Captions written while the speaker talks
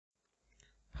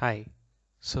Hi.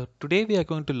 So today we are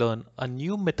going to learn a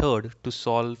new method to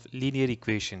solve linear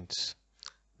equations.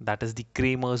 That is the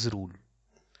Cramer's rule.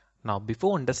 Now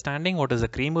before understanding what is the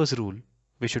Cramer's rule,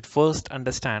 we should first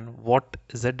understand what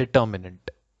is a determinant.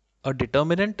 A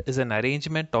determinant is an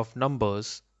arrangement of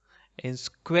numbers in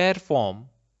square form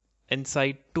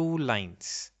inside two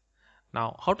lines.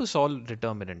 Now how to solve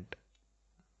determinant?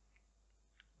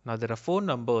 Now there are four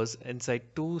numbers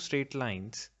inside two straight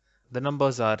lines. The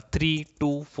numbers are 3,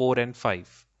 2, 4 and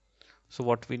 5. So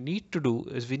what we need to do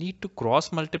is we need to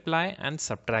cross multiply and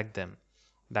subtract them.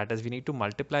 That is, we need to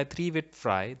multiply 3 with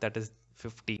 5, that is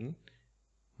 15,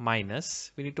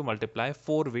 minus we need to multiply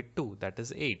 4 with 2, that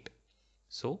is 8.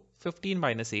 So 15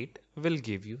 minus 8 will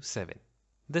give you 7.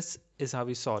 This is how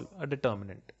we solve a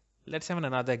determinant. Let's have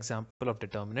another example of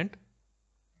determinant.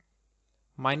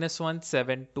 -1,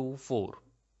 7, 2, 4.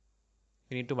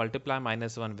 We need to multiply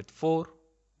 -1 with 4,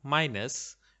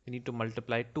 minus we need to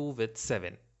multiply 2 with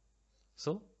 7.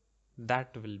 So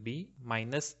that will be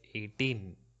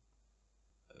 -18.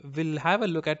 We'll have a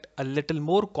look at a little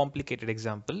more complicated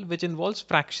example which involves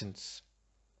fractions.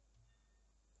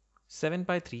 7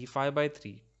 by 3, 5 by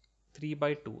 3, 3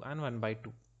 by 2 and 1 by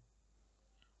 2.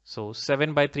 So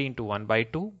 7 by 3 into 1 by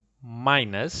 2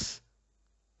 minus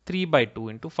 3 by 2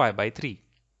 into 5 by 3.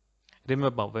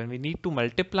 Remember, when we need to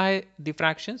multiply the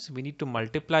fractions, we need to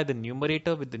multiply the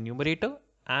numerator with the numerator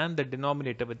and the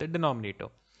denominator with the denominator.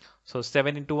 So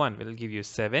 7 into 1 will give you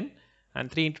 7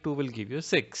 and 3 into 2 will give you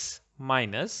 6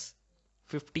 minus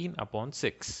 15 upon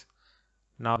 6.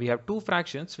 Now we have two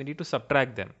fractions, we need to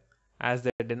subtract them. As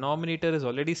the denominator is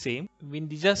already same, we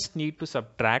just need to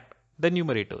subtract the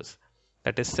numerators.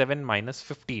 That is 7 minus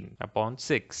 15 upon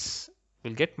 6.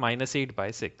 We'll get -8 by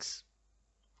 6.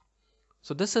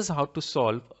 So this is how to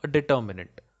solve a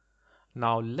determinant.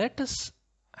 Now let us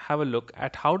have a look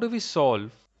at how do we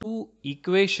solve two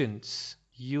equations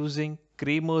using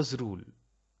Cramer's rule.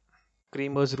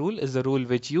 Cramer's rule is the rule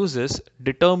which uses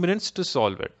determinants to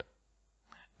solve it.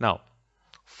 Now,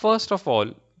 first of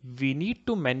all, we need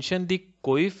to mention the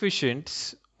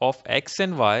coefficients of x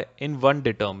and y in one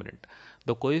determinant.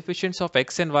 The coefficients of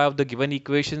x and y of the given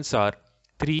equations are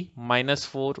 3,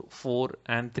 -4, 4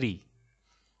 and 3.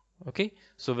 Okay,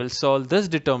 so we'll solve this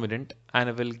determinant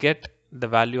and we'll get the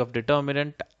value of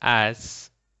determinant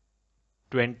as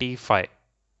 25.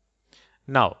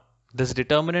 Now, this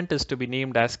determinant is to be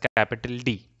named as capital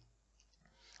D.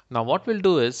 Now what we'll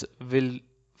do is we'll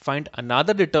find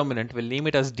another determinant, we'll name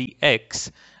it as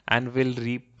dx, and we'll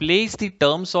replace the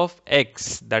terms of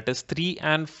x, that is 3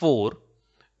 and 4,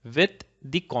 with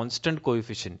the constant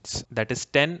coefficients, that is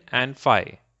 10 and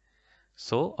 5.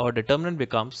 So our determinant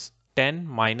becomes 10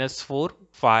 minus 4,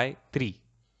 5, 3.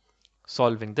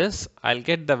 Solving this, I'll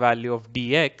get the value of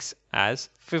dx as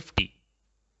 50.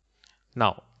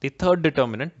 Now, the third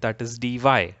determinant, that is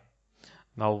dy.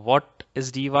 Now, what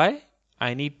is dy?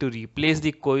 I need to replace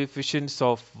the coefficients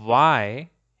of y,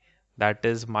 that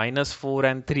is -4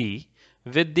 and 3,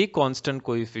 with the constant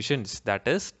coefficients, that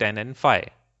is 10 and 5.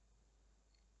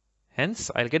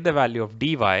 Hence, I'll get the value of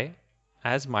dy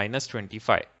as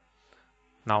 -25.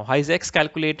 Now, how is x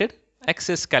calculated? X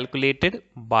is calculated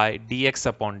by dx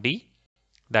upon d,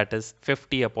 that is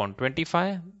 50 upon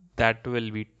 25, that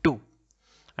will be 2.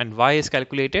 And y is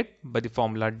calculated by the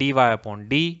formula dy upon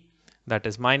d, that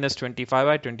is -25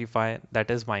 by 25, that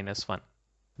is -1.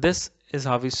 This is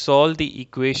how we solve the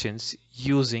equations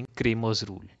using Cramer's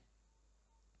rule.